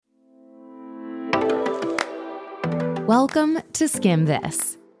Welcome to Skim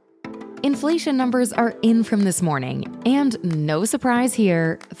This. Inflation numbers are in from this morning, and no surprise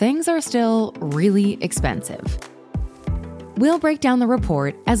here, things are still really expensive. We'll break down the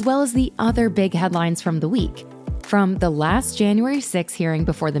report as well as the other big headlines from the week, from the last January 6 hearing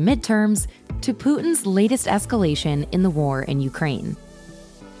before the midterms to Putin's latest escalation in the war in Ukraine.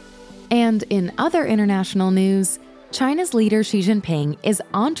 And in other international news, China's leader Xi Jinping is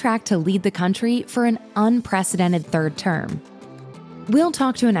on track to lead the country for an unprecedented third term. We'll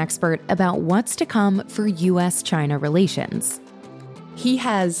talk to an expert about what's to come for U.S.-China relations. He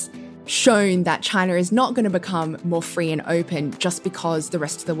has shown that China is not going to become more free and open just because the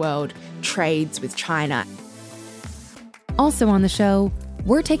rest of the world trades with China. Also on the show,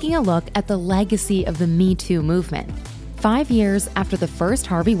 we're taking a look at the legacy of the Me Too movement, 5 years after the first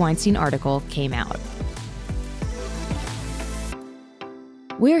Harvey Weinstein article came out.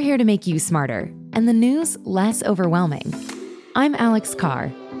 We're here to make you smarter and the news less overwhelming. I'm Alex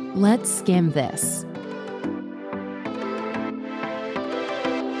Carr. Let's skim this.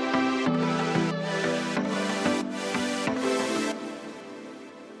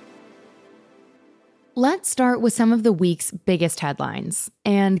 Let's start with some of the week's biggest headlines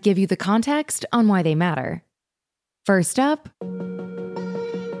and give you the context on why they matter. First up,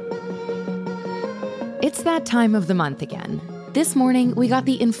 it's that time of the month again. This morning, we got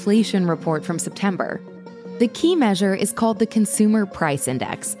the inflation report from September. The key measure is called the Consumer Price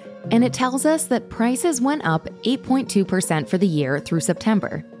Index, and it tells us that prices went up 8.2% for the year through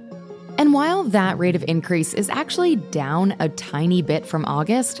September. And while that rate of increase is actually down a tiny bit from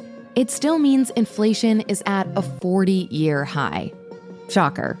August, it still means inflation is at a 40-year high.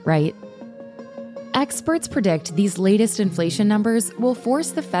 Shocker, right? Experts predict these latest inflation numbers will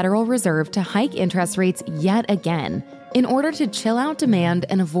force the Federal Reserve to hike interest rates yet again in order to chill out demand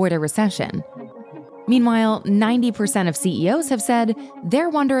and avoid a recession. Meanwhile, 90% of CEOs have said they're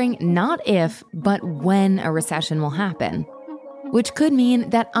wondering not if, but when a recession will happen, which could mean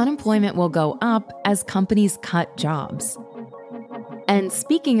that unemployment will go up as companies cut jobs. And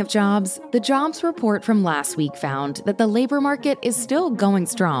speaking of jobs, the jobs report from last week found that the labor market is still going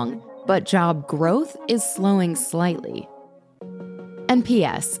strong, but job growth is slowing slightly. And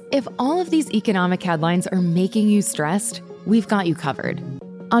P.S., if all of these economic headlines are making you stressed, we've got you covered.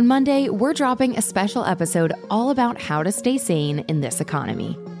 On Monday, we're dropping a special episode all about how to stay sane in this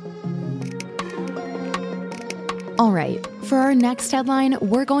economy. All right, for our next headline,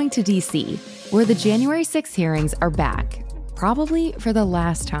 we're going to D.C., where the January 6 hearings are back, probably for the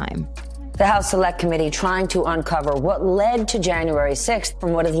last time. The House Select Committee trying to uncover what led to January 6th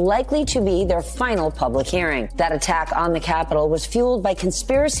from what is likely to be their final public hearing. That attack on the Capitol was fueled by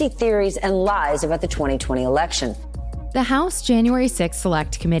conspiracy theories and lies about the 2020 election. The House January 6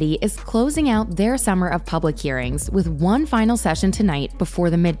 Select Committee is closing out their summer of public hearings with one final session tonight before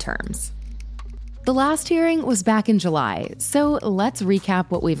the midterms. The last hearing was back in July, so let's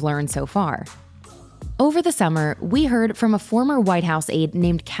recap what we've learned so far. Over the summer, we heard from a former White House aide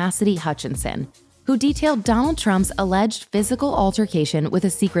named Cassidy Hutchinson, who detailed Donald Trump's alleged physical altercation with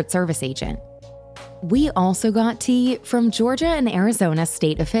a Secret Service agent. We also got tea from Georgia and Arizona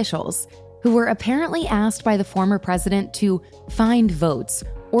state officials, who were apparently asked by the former president to find votes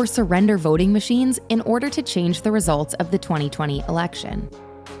or surrender voting machines in order to change the results of the 2020 election.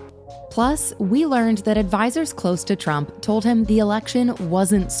 Plus, we learned that advisors close to Trump told him the election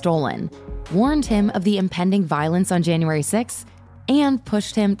wasn't stolen, warned him of the impending violence on January 6th, and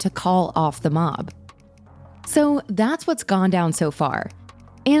pushed him to call off the mob. So that's what's gone down so far.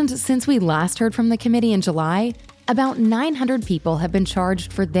 And since we last heard from the committee in July, about 900 people have been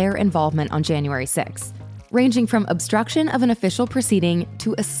charged for their involvement on January 6th, ranging from obstruction of an official proceeding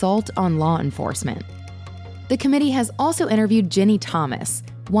to assault on law enforcement. The committee has also interviewed Ginny Thomas,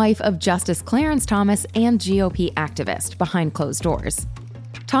 wife of Justice Clarence Thomas and GOP activist, behind closed doors.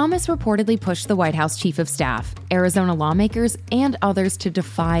 Thomas reportedly pushed the White House chief of staff, Arizona lawmakers, and others to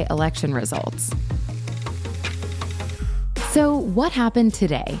defy election results. So what happened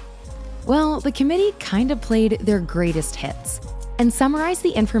today? Well, the committee kind of played their greatest hits and summarized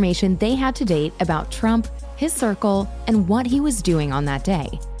the information they had to date about Trump, his circle, and what he was doing on that day.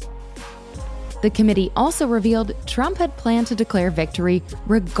 The committee also revealed Trump had planned to declare victory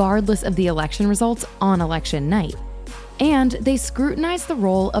regardless of the election results on election night. And they scrutinized the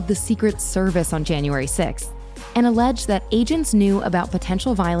role of the Secret Service on January 6th and alleged that agents knew about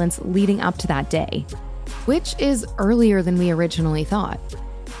potential violence leading up to that day, which is earlier than we originally thought.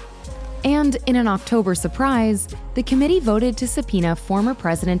 And in an October surprise, the committee voted to subpoena former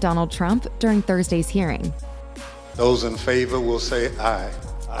President Donald Trump during Thursday's hearing. Those in favor will say aye.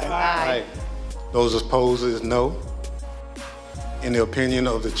 Aye. Those opposed is no. In the opinion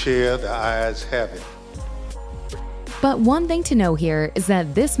of the chair, the ayes have it. But one thing to know here is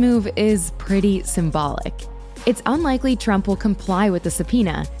that this move is pretty symbolic. It's unlikely Trump will comply with the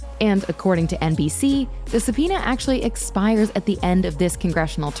subpoena, and according to NBC, the subpoena actually expires at the end of this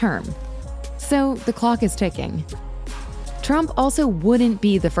congressional term. So the clock is ticking. Trump also wouldn't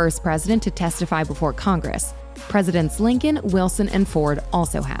be the first president to testify before Congress. Presidents Lincoln, Wilson, and Ford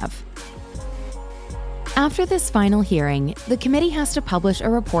also have. After this final hearing, the committee has to publish a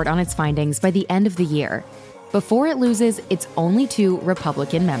report on its findings by the end of the year, before it loses its only 2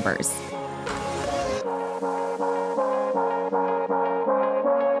 Republican members.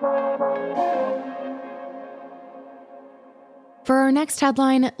 For our next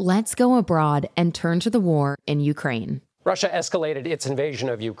headline, let's go abroad and turn to the war in Ukraine. Russia escalated its invasion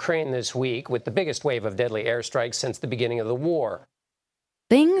of Ukraine this week with the biggest wave of deadly airstrikes since the beginning of the war.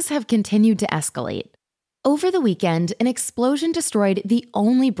 Things have continued to escalate. Over the weekend, an explosion destroyed the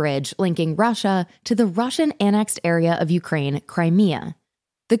only bridge linking Russia to the Russian-annexed area of Ukraine, Crimea.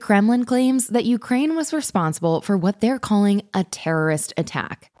 The Kremlin claims that Ukraine was responsible for what they're calling a terrorist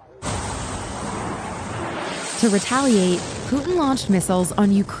attack. To retaliate, Putin launched missiles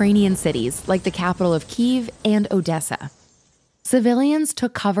on Ukrainian cities like the capital of Kyiv and Odessa. Civilians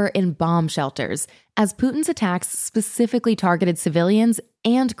took cover in bomb shelters, as Putin's attacks specifically targeted civilians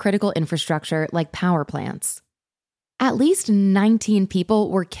and critical infrastructure like power plants. At least 19 people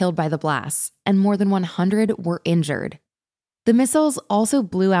were killed by the blasts, and more than 100 were injured. The missiles also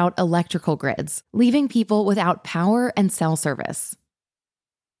blew out electrical grids, leaving people without power and cell service.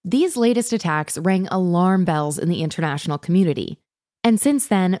 These latest attacks rang alarm bells in the international community. And since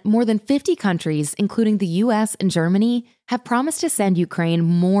then, more than 50 countries, including the US and Germany, have promised to send Ukraine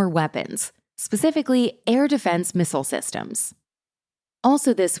more weapons, specifically air defense missile systems.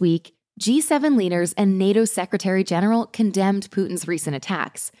 Also this week, G7 leaders and NATO Secretary General condemned Putin's recent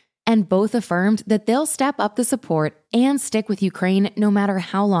attacks, and both affirmed that they'll step up the support and stick with Ukraine no matter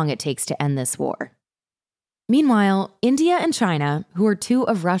how long it takes to end this war. Meanwhile, India and China, who are 2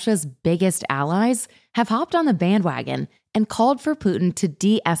 of Russia's biggest allies, have hopped on the bandwagon and called for Putin to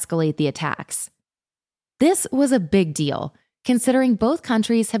de-escalate the attacks. This was a big deal, considering both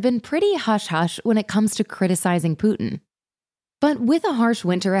countries have been pretty hush-hush when it comes to criticizing Putin. But with a harsh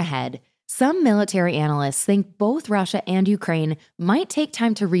winter ahead, some military analysts think both Russia and Ukraine might take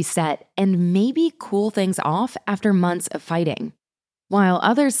time to reset and maybe cool things off after months of fighting, while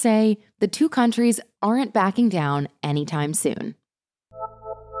others say the 2 countries aren't backing down anytime soon.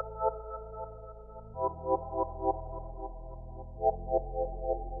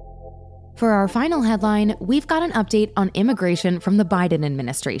 For our final headline, we've got an update on immigration from the Biden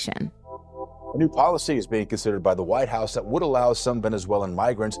administration. A new policy is being considered by the White House that would allow some Venezuelan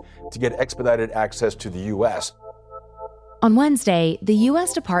migrants to get expedited access to the U.S. On Wednesday, the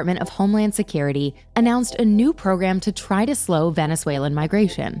U.S. Department of Homeland Security announced a new program to try to slow Venezuelan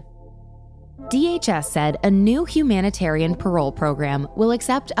migration. DHS said a new humanitarian parole program will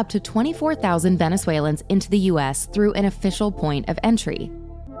accept up to 24,000 Venezuelans into the U.S. through an official point of entry.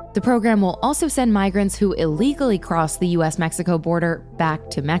 The program will also send migrants who illegally cross the U.S.-Mexico border back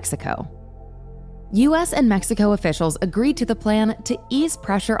to Mexico. U.S. and Mexico officials agreed to the plan to ease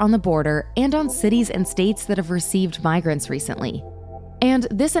pressure on the border and on cities and states that have received migrants recently. And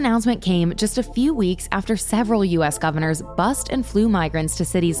this announcement came just a few weeks after several U.S. governors bussed and flew migrants to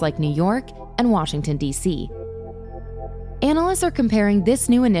cities like New York and Washington, D.C. Analysts are comparing this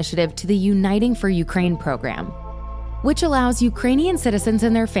new initiative to the Uniting for Ukraine program, which allows Ukrainian citizens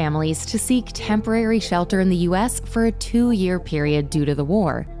and their families to seek temporary shelter in the U.S. for a 2-year period due to the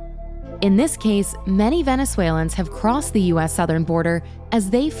war. In this case, many Venezuelans have crossed the U.S. southern border as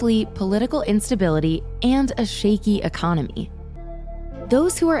they flee political instability and a shaky economy.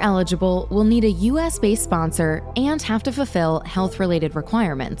 Those who are eligible will need a U.S.-based sponsor and have to fulfill health-related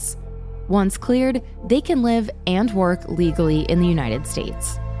requirements. Once cleared, they can live and work legally in the United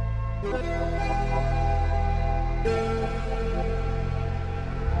States.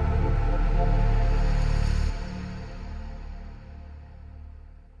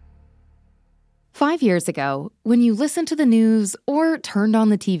 Five years ago, when you listened to the news or turned on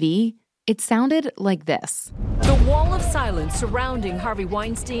the TV, it sounded like this. The wall of silence surrounding Harvey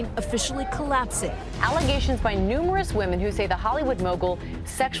Weinstein officially collapsing. Allegations by numerous women who say the Hollywood mogul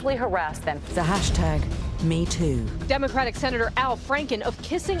sexually harassed them. The hashtag #MeToo. Democratic Senator Al Franken of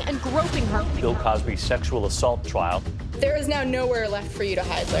kissing and groping her. Bill Cosby's sexual assault trial. There is now nowhere left for you to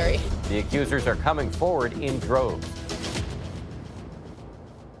hide, Larry. The accusers are coming forward in droves.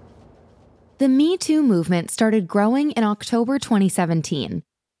 The Me Too movement started growing in October 2017,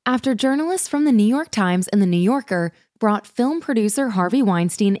 after journalists from the New York Times and The New Yorker brought film producer Harvey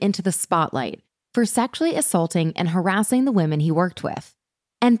Weinstein into the spotlight for sexually assaulting and harassing the women he worked with,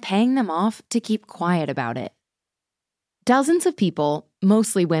 and paying them off to keep quiet about it. Dozens of people,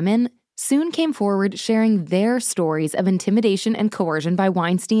 mostly women, soon came forward sharing their stories of intimidation and coercion by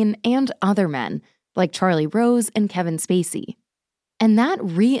Weinstein and other men, like Charlie Rose and Kevin Spacey. And that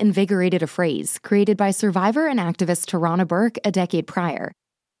reinvigorated a phrase created by survivor and activist Tarana Burke a decade prior.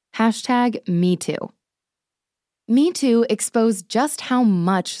 #MeToo. Me Too exposed just how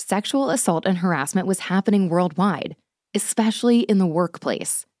much sexual assault and harassment was happening worldwide, especially in the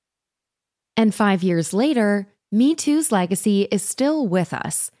workplace. And 5 years later, Me Too's legacy is still with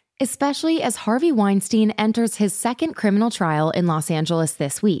us, especially as Harvey Weinstein enters his second criminal trial in Los Angeles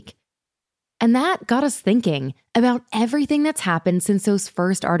this week. And that got us thinking about everything that's happened since those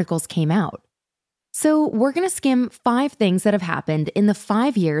first articles came out. So we're going to skim 5 things that have happened in the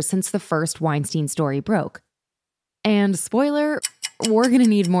 5 years since the first Weinstein story broke. And spoiler, we're going to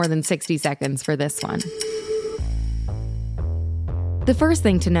need more than 60 seconds for this one. The first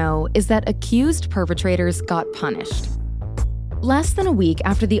thing to know is that accused perpetrators got punished. Less than a week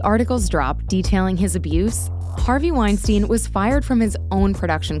after the articles dropped detailing his abuse, Harvey Weinstein was fired from his own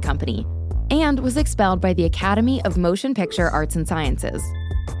production company and was expelled by the Academy of Motion Picture Arts and Sciences,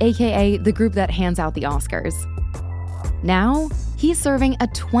 aka the group that hands out the Oscars. Now, he's serving a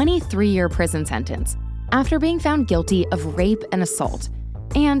 23-year prison sentence after being found guilty of rape and assault,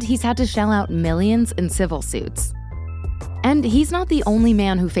 and he's had to shell out millions in civil suits. And he's not the only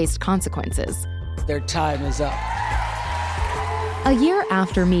man who faced consequences. Their time is up. A year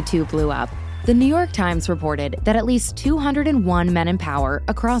after Me Too blew up, the New York Times reported that at least 201 men in power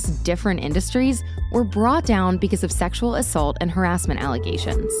across different industries were brought down because of sexual assault and harassment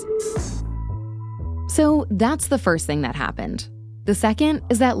allegations. So that's the first thing that happened. The second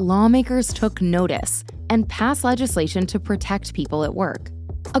is that lawmakers took notice and passed legislation to protect people at work.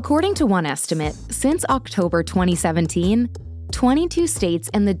 According to one estimate, since October 2017, 22 states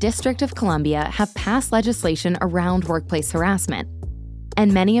and the District of Columbia have passed legislation around workplace harassment.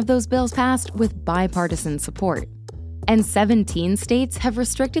 And many of those bills passed with bipartisan support. And 17 states have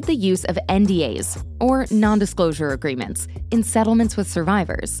restricted the use of NDAs, or non-disclosure agreements, in settlements with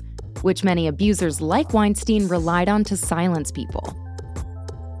survivors, which many abusers like Weinstein relied on to silence people.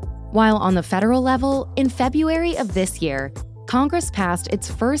 While on the federal level, in February of this year, Congress passed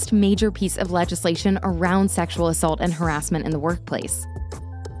its first major piece of legislation around sexual assault and harassment in the workplace.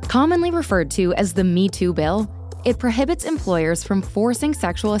 Commonly referred to as the Me Too bill, it prohibits employers from forcing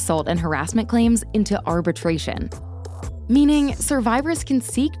sexual assault and harassment claims into arbitration, meaning survivors can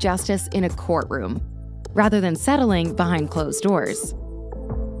seek justice in a courtroom, rather than settling behind closed doors.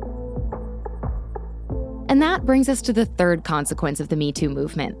 And that brings us to the third consequence of the Me Too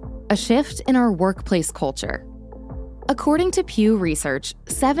movement, a shift in our workplace culture. According to Pew Research,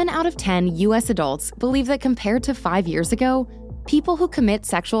 7 out of 10 U.S. adults believe that compared to 5 years ago, people who commit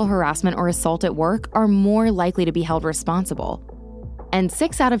sexual harassment or assault at work are more likely to be held responsible. And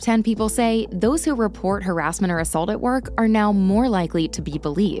 6 out of 10 people say those who report harassment or assault at work are now more likely to be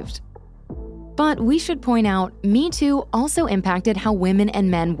believed. But we should point out, Me Too also impacted how women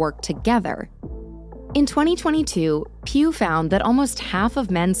and men work together. In 2022, Pew found that almost half of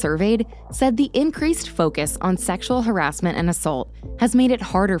men surveyed said the increased focus on sexual harassment and assault has made it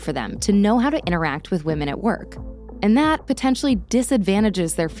harder for them to know how to interact with women at work, and that potentially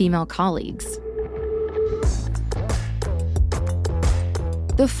disadvantages their female colleagues.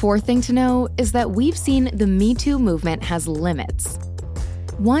 The fourth thing to know is that we've seen the Me Too movement has limits.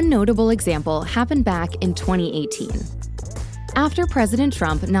 One notable example happened back in 2018. After President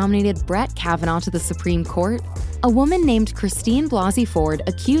Trump nominated Brett Kavanaugh to the Supreme Court, a woman named Christine Blasey Ford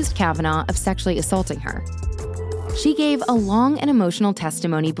accused Kavanaugh of sexually assaulting her. She gave a long and emotional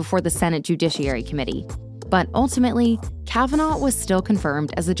testimony before the Senate Judiciary Committee, but ultimately, Kavanaugh was still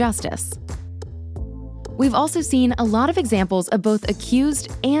confirmed as a justice. We've also seen a lot of examples of both accused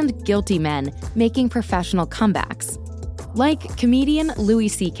and guilty men making professional comebacks, like comedian Louis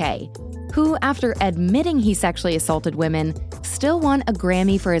C.K., who, after admitting he sexually assaulted women, still won a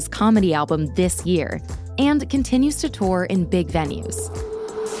Grammy for his comedy album this year and continues to tour in big venues.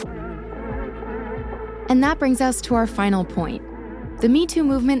 And that brings us to our final point. The Me Too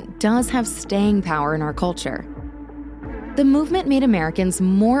movement does have staying power in our culture. The movement made Americans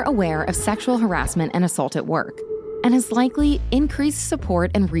more aware of sexual harassment and assault at work, and has likely increased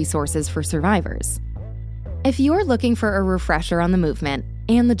support and resources for survivors. If you're looking for a refresher on the movement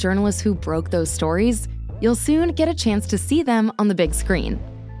and the journalists who broke those stories, you'll soon get a chance to see them on the big screen.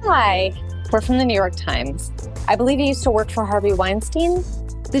 Hi, we're from the New York Times. I believe you used to work for Harvey Weinstein.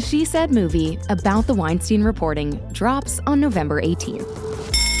 The She Said movie about the Weinstein reporting drops on November 18th.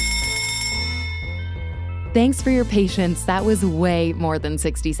 Thanks for your patience. That was way more than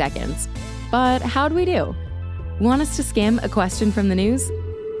 60 seconds. But how'd we do? Want us to skim a question from the news?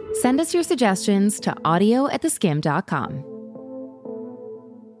 Send us your suggestions to audio@theskim.com.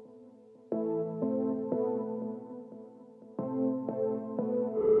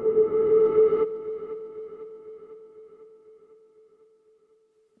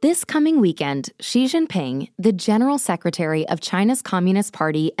 This coming weekend, Xi Jinping, the General Secretary of China's Communist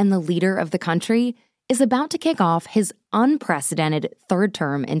Party and the leader of the country, is about to kick off his unprecedented third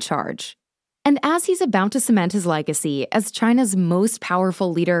term in charge. And as he's about to cement his legacy as China's most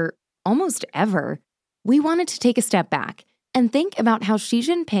powerful leader almost ever, we wanted to take a step back and think about how Xi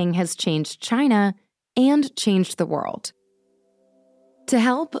Jinping has changed China and changed the world. To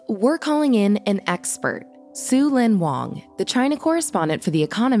help, we're calling in an expert, Su-Lin Wang, the China correspondent for The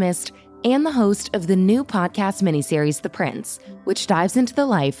Economist and the host of the new podcast miniseries The Prince, which dives into the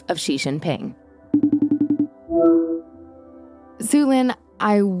life of Xi Jinping. Su-Lin,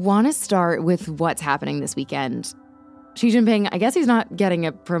 I want to start with what's happening this weekend. Xi Jinping, I guess he's not getting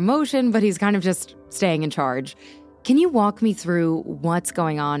a promotion, but he's kind of just staying in charge. Can you walk me through what's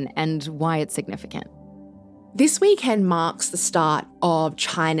going on and why it's significant? This weekend marks the start of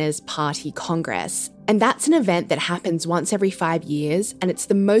China's Party Congress, and that's an event that happens once every 5 years, and it's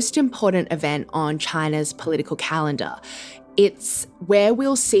the most important event on China's political calendar. It's where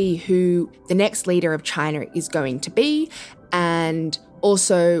we'll see who the next leader of China is going to be, and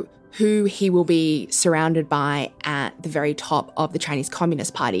also who he will be surrounded by at the very top of the Chinese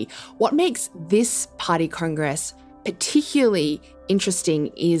Communist Party. What makes this Party Congress particularly interesting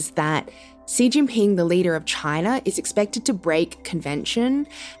is that Xi Jinping, the leader of China, is expected to break convention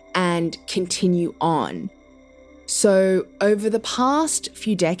and continue on. So over the past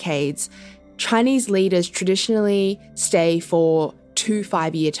few decades, Chinese leaders traditionally stay for 2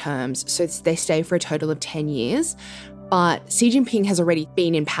 5-year terms, so they stay for a total of 10 years. But Xi Jinping has already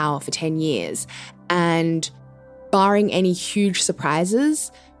been in power for 10 years, and barring any huge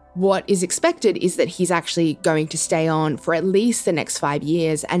surprises, what is expected is that he's actually going to stay on for at least the next 5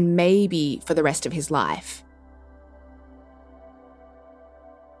 years and maybe for the rest of his life.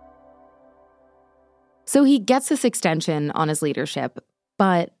 So he gets this extension on his leadership,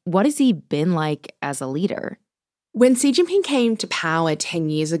 but what has he been like as a leader? When Xi Jinping came to power 10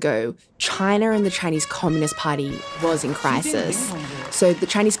 years ago, China and the Chinese Communist Party was in crisis. So the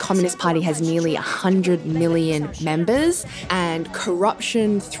Chinese Communist Party has nearly 100 million members, and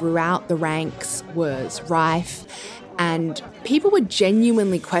corruption throughout the ranks was rife. And people were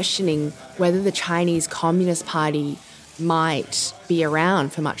genuinely questioning whether the Chinese Communist Party might be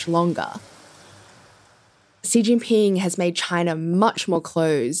around for much longer. Xi Jinping has made China much more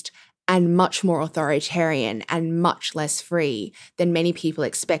closed and much more authoritarian and much less free than many people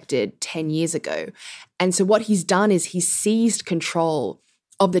expected 10 years ago. And so what he's done is he's seized control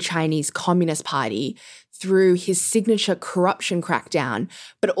of the Chinese Communist Party through his signature corruption crackdown,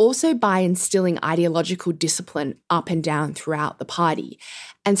 but also by instilling ideological discipline up and down throughout the party.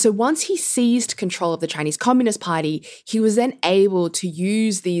 And so once he seized control of the Chinese Communist Party, he was then able to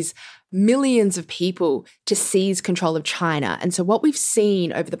use these millions of people to seize control of China. And so what we've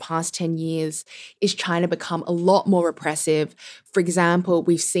seen over the past 10 years is China become a lot more repressive. For example,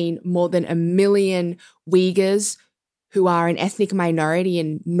 we've seen more than 1 million Uyghurs, who are an ethnic minority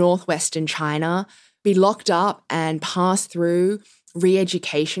in northwestern China, be locked up and pass through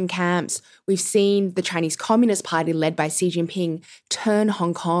re-education camps. We've seen the Chinese Communist Party, led by Xi Jinping, turn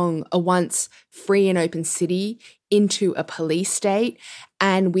Hong Kong, a once free and open city, into a police state.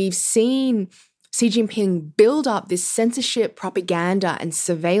 And we've seen Xi Jinping build up this censorship, propaganda, and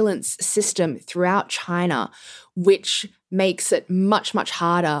surveillance system throughout China, which makes it much, much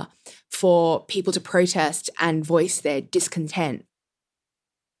harder for people to protest and voice their discontent.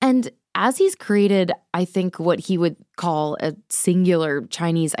 And as he's created, I think, what he would call a singular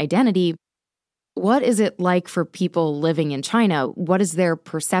Chinese identity, what is it like for people living in China? What is their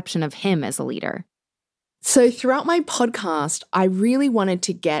perception of him as a leader? So throughout my podcast, I really wanted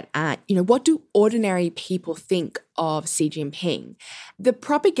to get at, what do ordinary people think of Xi Jinping? The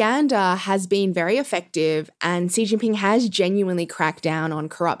propaganda has been very effective, and Xi Jinping has genuinely cracked down on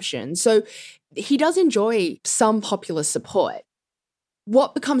corruption. So he does enjoy some popular support.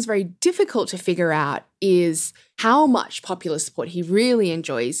 What becomes very difficult to figure out is how much popular support he really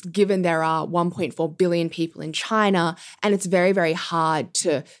enjoys, given there are 1.4 billion people in China, and it's very, very hard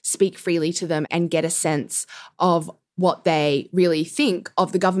to speak freely to them and get a sense of what they really think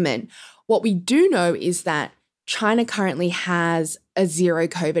of the government. What we do know is that China currently has a zero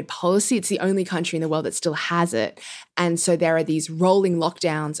COVID policy. It's the only country in the world that still has it. And so there are these rolling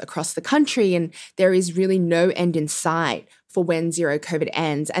lockdowns across the country, and there is really no end in sight for when zero COVID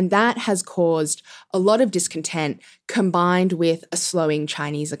ends. And that has caused a lot of discontent combined with a slowing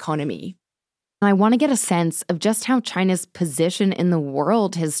Chinese economy. I want to get a sense of just how China's position in the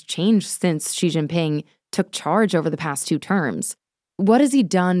world has changed since Xi Jinping took charge over the past 2 terms. What has he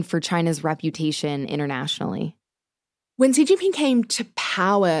done for China's reputation internationally? When Xi Jinping came to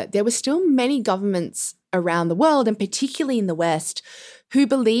power, there were still many governments around the world, and particularly in the West, who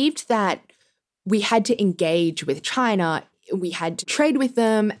believed that we had to engage with China, we had to trade with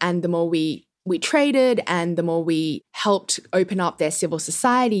them, and the more we traded and the more we helped open up their civil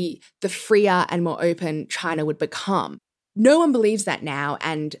society, the freer and more open China would become. No one believes that now,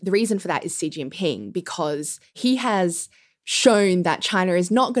 and the reason for that is Xi Jinping, because he has shown that China is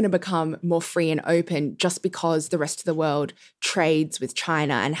not going to become more free and open just because the rest of the world trades with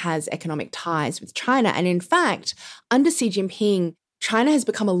China and has economic ties with China. And in fact, under Xi Jinping, China has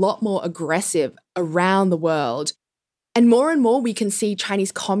become a lot more aggressive around the world. And more we can see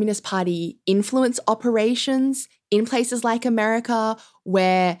Chinese Communist Party influence operations in places like America,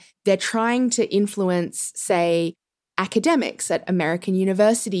 where they're trying to influence, say, academics at American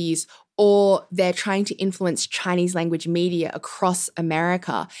universities, or they're trying to influence Chinese language media across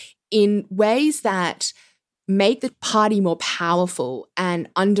America in ways that make the party more powerful and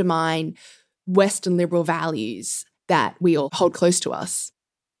undermine Western liberal values that we all hold close to us.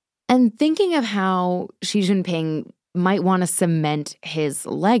 And thinking of how Xi Jinping might want to cement his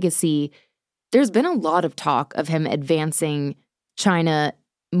legacy, there's been a lot of talk of him advancing China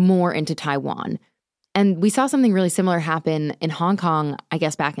more into Taiwan. And we saw something really similar happen in Hong Kong, I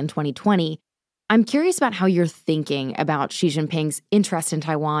guess, back in 2020. I'm curious about how you're thinking about Xi Jinping's interest in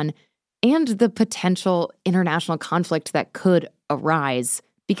Taiwan and the potential international conflict that could arise,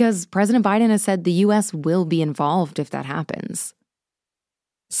 because President Biden has said the U.S. will be involved if that happens.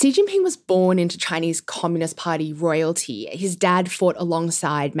 Xi Jinping was born into Chinese Communist Party royalty. His dad fought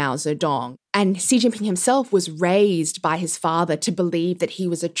alongside Mao Zedong. And Xi Jinping himself was raised by his father to believe that he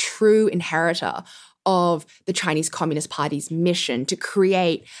was a true inheritor of the Chinese Communist Party's mission to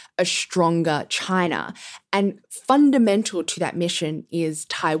create a stronger China. And fundamental to that mission is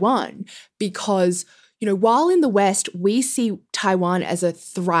Taiwan, because, while in the West we see Taiwan as a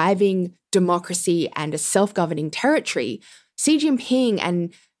thriving democracy and a self-governing territory, Xi Jinping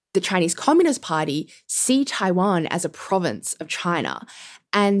and the Chinese Communist Party see Taiwan as a province of China.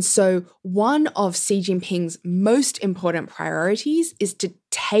 And so one of Xi Jinping's most important priorities is to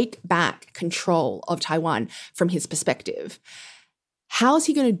take back control of Taiwan from his perspective. How is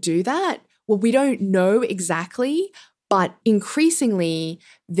he going to do that? Well, we don't know exactly, but increasingly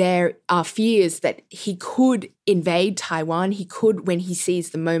there are fears that he could invade Taiwan. He could, when he sees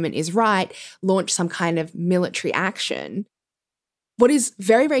the moment is right, launch some kind of military action. What is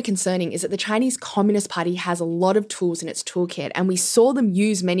very, very concerning is that the Chinese Communist Party has a lot of tools in its toolkit, and we saw them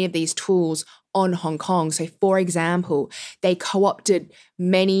use many of these tools on Hong Kong. So, for example, they co-opted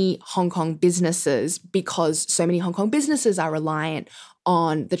many Hong Kong businesses because so many Hong Kong businesses are reliant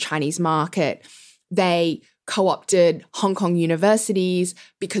on the Chinese market. They co-opted Hong Kong universities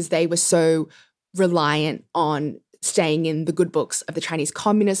because they were so reliant on staying in the good books of the Chinese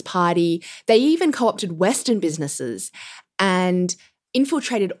Communist Party. They even co-opted Western businesses and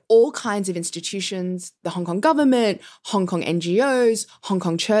infiltrated all kinds of institutions, the Hong Kong government, Hong Kong NGOs, Hong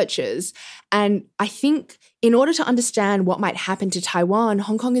Kong churches. And I think in order to understand what might happen to Taiwan,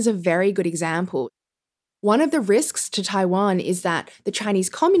 Hong Kong is a very good example. One of the risks to Taiwan is that the Chinese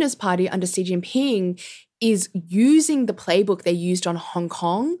Communist Party under Xi Jinping is using the playbook they used on Hong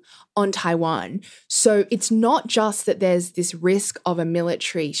Kong on Taiwan. So it's not just that there's this risk of a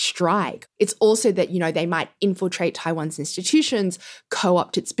military strike. It's also that, they might infiltrate Taiwan's institutions,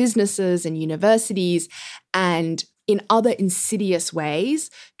 co-opt its businesses and universities, and in other insidious ways,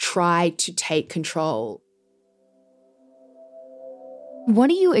 try to take control. What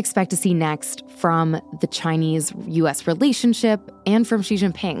do you expect to see next from the Chinese-U.S. relationship and from Xi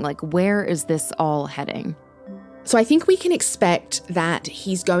Jinping? Where is this all heading? So I think we can expect that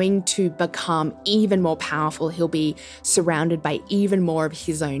he's going to become even more powerful. He'll be surrounded by even more of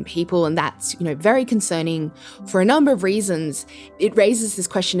his own people. And that's, very concerning for a number of reasons. It raises this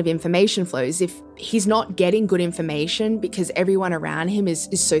question of information flows. If he's not getting good information because everyone around him is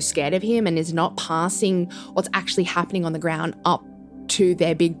so scared of him and is not passing what's actually happening on the ground up to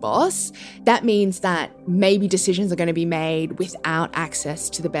their big boss, that means that maybe decisions are going to be made without access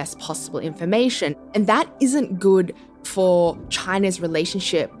to the best possible information. And that isn't good for China's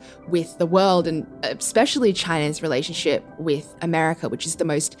relationship with the world, and especially China's relationship with America, which is the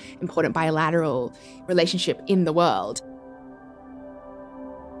most important bilateral relationship in the world.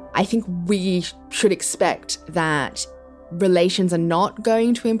 I think we should expect that relations are not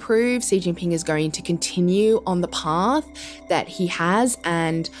going to improve. Xi Jinping is going to continue on the path that he has,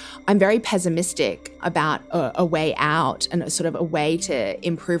 and I'm very pessimistic about a way out and a sort of a way to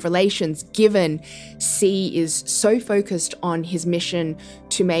improve relations, given Xi is so focused on his mission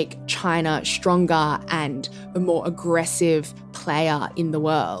to make China stronger and a more aggressive player in the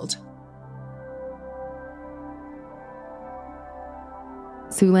world.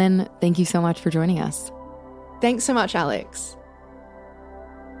 Su Lin, thank you so much for joining us. Thanks so much, Alex.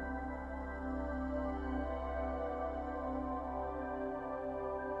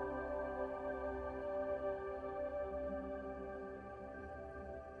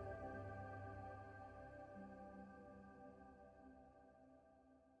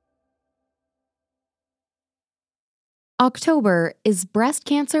 October is Breast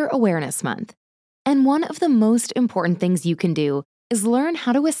Cancer Awareness Month, and one of the most important things you can do is learn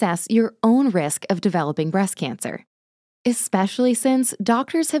how to assess your own risk of developing breast cancer, especially since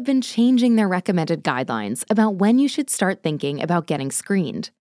doctors have been changing their recommended guidelines about when you should start thinking about getting screened.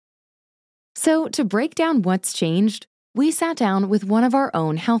 So, to break down what's changed, we sat down with one of our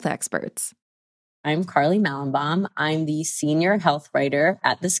own health experts. I'm Carly Mallenbaum. I'm the senior health writer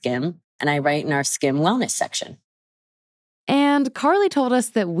at The Skimm, and I write in our Skimm Wellness section. And Carly told us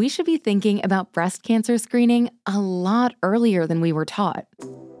that we should be thinking about breast cancer screening a lot earlier than we were taught.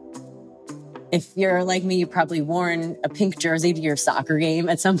 If you're like me, you've probably worn a pink jersey to your soccer game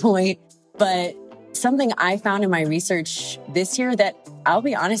at some point. But something I found in my research this year that, I'll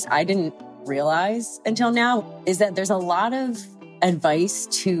be honest, I didn't realize until now is that there's a lot of advice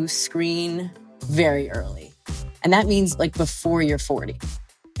to screen very early. And that means like before you're 40.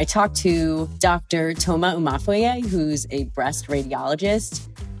 I talked to Dr. Toma Umafoye, who's a breast radiologist,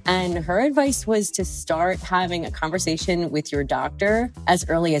 and her advice was to start having a conversation with your doctor as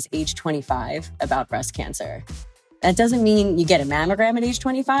early as age 25 about breast cancer. That doesn't mean you get a mammogram at age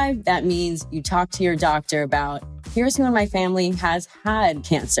 25. That means you talk to your doctor about, here's who in my family has had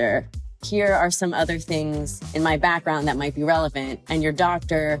cancer. Here are some other things in my background that might be relevant. And your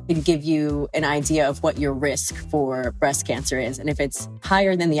doctor can give you an idea of what your risk for breast cancer is. And if it's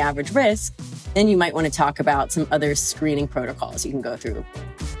higher than the average risk, then you might want to talk about some other screening protocols you can go through.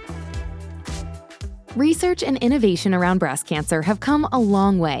 Research and innovation around breast cancer have come a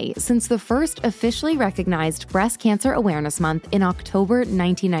long way since the first officially recognized Breast Cancer Awareness Month in October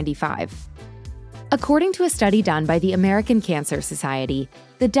 1995. According to a study done by the American Cancer Society,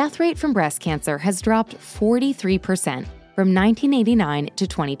 the death rate from breast cancer has dropped 43% from 1989 to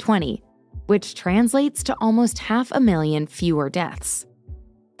 2020, which translates to almost 500,000 fewer deaths.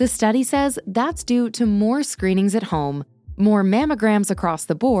 The study says that's due to more screenings at home, more mammograms across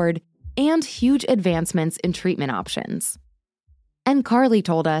the board, and huge advancements in treatment options. And Carly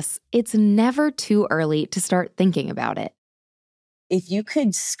told us it's never too early to start thinking about it. If you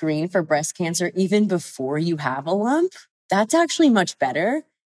could screen for breast cancer even before you have a lump, that's actually much better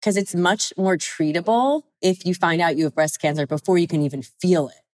because it's much more treatable if you find out you have breast cancer before you can even feel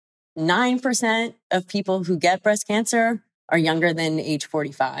it. 9% of people who get breast cancer are younger than age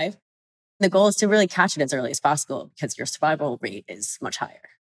 45. The goal is to really catch it as early as possible because your survival rate is much higher.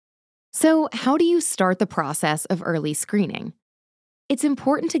 So, how do you start the process of early screening? It's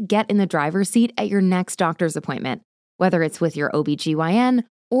important to get in the driver's seat at your next doctor's appointment, whether it's with your OBGYN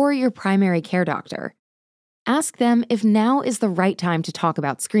or your primary care doctor. Ask them if now is the right time to talk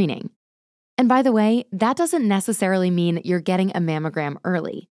about screening. And by the way, that doesn't necessarily mean you're getting a mammogram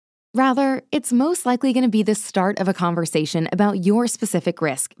early. Rather, it's most likely going to be the start of a conversation about your specific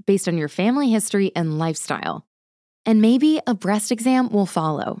risk based on your family history and lifestyle. And maybe a breast exam will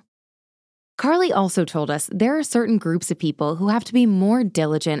follow. Carly also told us there are certain groups of people who have to be more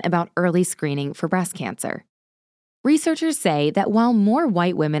diligent about early screening for breast cancer. Researchers say that while more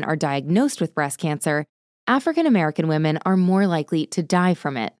white women are diagnosed with breast cancer, African American women are more likely to die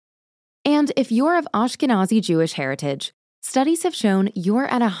from it. And if you're of Ashkenazi Jewish heritage, studies have shown you're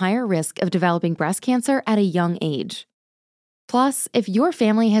at a higher risk of developing breast cancer at a young age. Plus, if your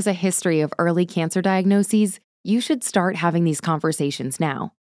family has a history of early cancer diagnoses, you should start having these conversations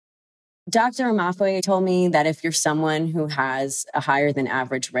now. Dr. Umafoye told me that if you're someone who has a higher than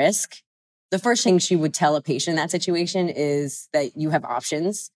average risk, the first thing she would tell a patient in that situation is that you have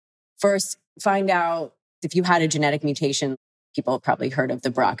options. First, find out if you had a genetic mutation. People have probably heard of the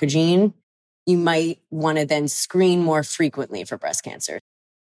BRCA gene. You might want to then screen more frequently for breast cancer.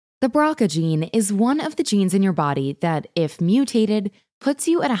 The BRCA gene is one of the genes in your body that, if mutated, puts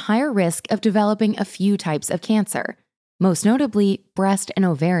you at a higher risk of developing a few types of cancer, most notably breast and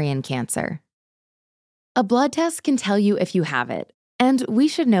ovarian cancer. A blood test can tell you if you have it, and we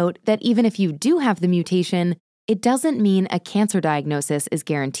should note that even if you do have the mutation, it doesn't mean a cancer diagnosis is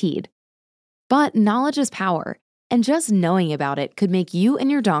guaranteed. But knowledge is power, and just knowing about it could make you and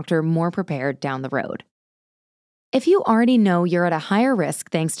your doctor more prepared down the road. If you already know you're at a higher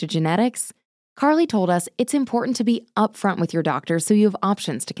risk thanks to genetics, Carly told us it's important to be upfront with your doctor so you have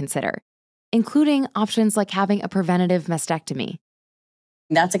options to consider, including options like having a preventative mastectomy.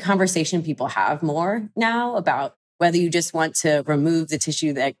 That's a conversation people have more now about whether you just want to remove the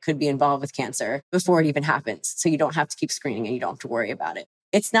tissue that could be involved with cancer before it even happens, so you don't have to keep screening and you don't have to worry about it.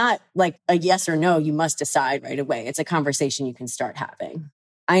 It's not like a yes or no, you must decide right away. It's a conversation you can start having.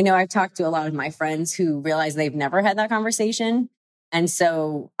 I know I've talked to a lot of my friends who realize they've never had that conversation. And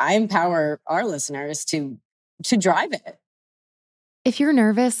so I empower our listeners to drive it. If you're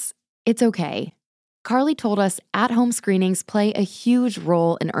nervous, it's okay. Carly told us at-home screenings play a huge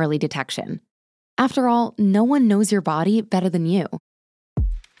role in early detection. After all, no one knows your body better than you.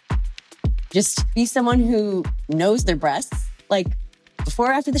 Just be someone who knows their breasts, like before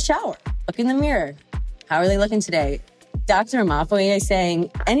or after the shower. Look in the mirror. How are they looking today? Dr. Amapoye is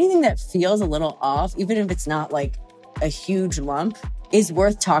saying anything that feels a little off, even if it's not like a huge lump, is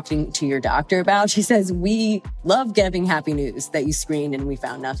worth talking to your doctor about. She says, we love giving happy news that you screened and we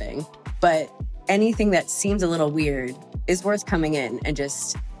found nothing. But anything that seems a little weird is worth coming in and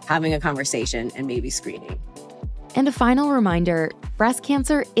just having a conversation and maybe screening. And a final reminder, breast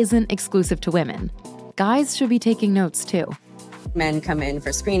cancer isn't exclusive to women. Guys should be taking notes too. Men come in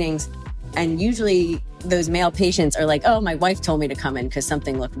for screenings, and usually those male patients are like, oh, my wife told me to come in because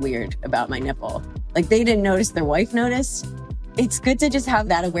something looked weird about my nipple. Like they didn't notice, their wife noticed. It's good to just have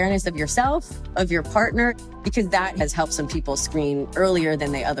that awareness of yourself, of your partner, because that has helped some people screen earlier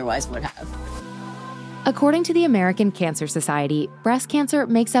than they otherwise would have. According to the American Cancer Society, breast cancer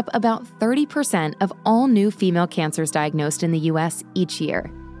makes up about 30% of all new female cancers diagnosed in the U.S. each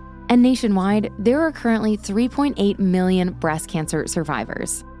year. And nationwide, there are currently 3.8 million breast cancer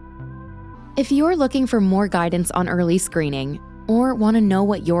survivors. If you're looking for more guidance on early screening or want to know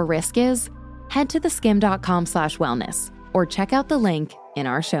what your risk is, head to theskimm.com/wellness or check out the link in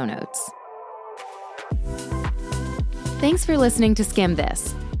our show notes. Thanks for listening to Skimm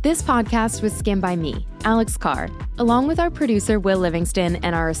This. This podcast was skimmed by me, Alex Carr, along with our producer, Will Livingston,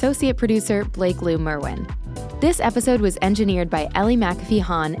 and our associate producer, Blake Lou Merwin. This episode was engineered by Ellie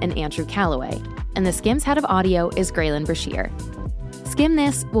McAfee-Hahn and Andrew Calloway, and the Skimm's head of audio is Graylin Brashear. Skimm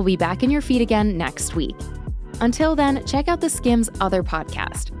This will be back in your feed again next week. Until then, check out the Skimm's other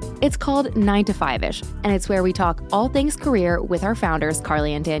podcast. It's called 9 to 5-ish, and it's where we talk all things career with our founders,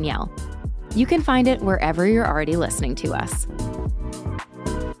 Carly and Danielle. You can find it wherever you're already listening to us.